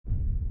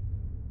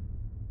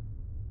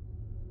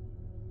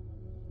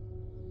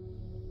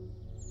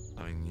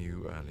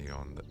knew early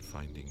on that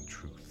finding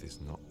truth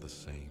is not the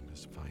same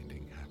as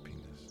finding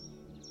happiness.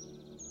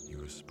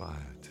 You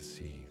aspire to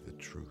see the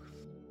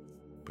truth,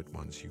 but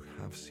once you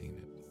have seen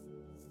it,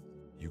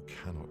 you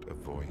cannot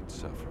avoid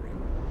suffering.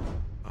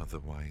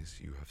 Otherwise,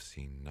 you have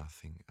seen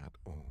nothing at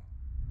all.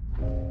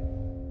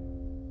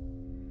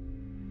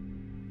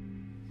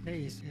 There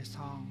is a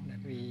song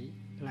that we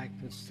like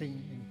to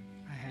sing.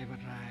 I have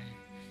arrived,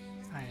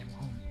 I am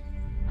home.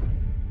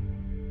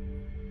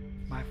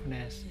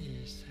 Mindfulness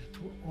is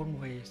to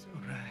always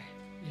arrive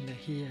in the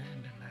here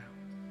and the now.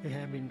 We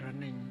have been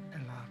running a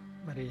lot,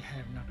 but we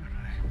have not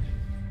arrived.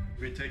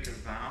 We take a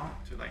vow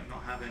to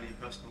not have any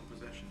personal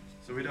possessions.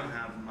 So we don't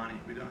have money,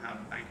 we don't have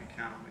a bank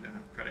account, we don't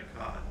have a credit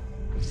card.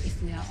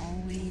 If we are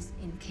always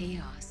in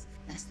chaos,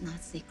 that's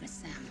not sacred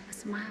sound. A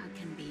smile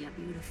can be a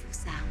beautiful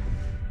sound.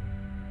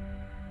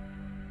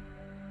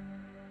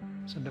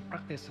 So the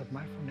practice of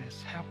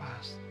mindfulness helps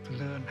us to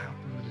learn how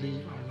to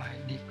live our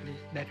life deeply.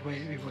 That way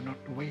we will not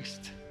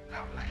waste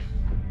our life.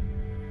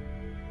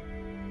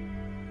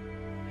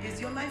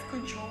 Is your life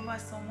controlled by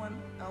someone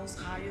else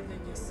higher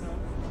than yourself?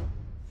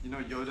 You know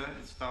Yoda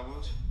in Star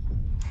Wars?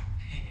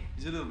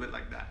 He's a little bit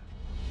like that.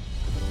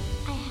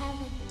 I have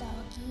a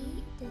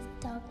doggy. This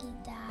doggy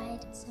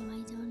died, so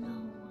I don't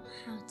know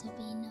how to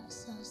be not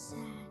so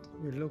sad.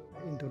 You look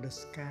into the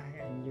sky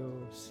and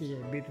you see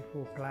a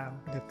beautiful cloud.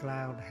 The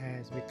cloud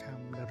has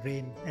become the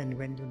rain. And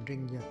when you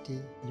drink your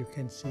tea, you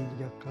can see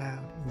your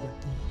cloud in your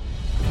tea.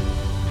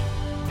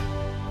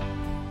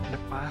 The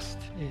past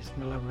is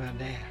no longer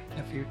there.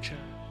 The future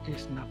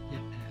is not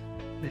yet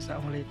there. There's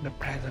only the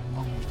present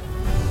moment.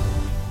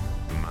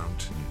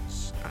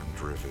 Mountains and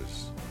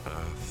rivers,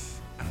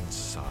 earth and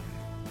sun,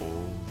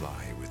 all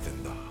lie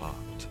within the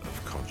heart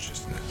of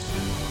consciousness.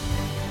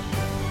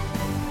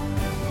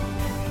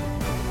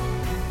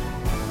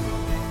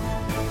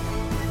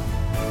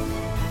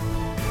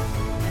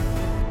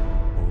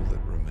 All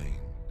that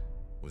remained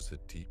was a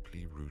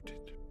deeply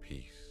rooted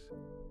peace.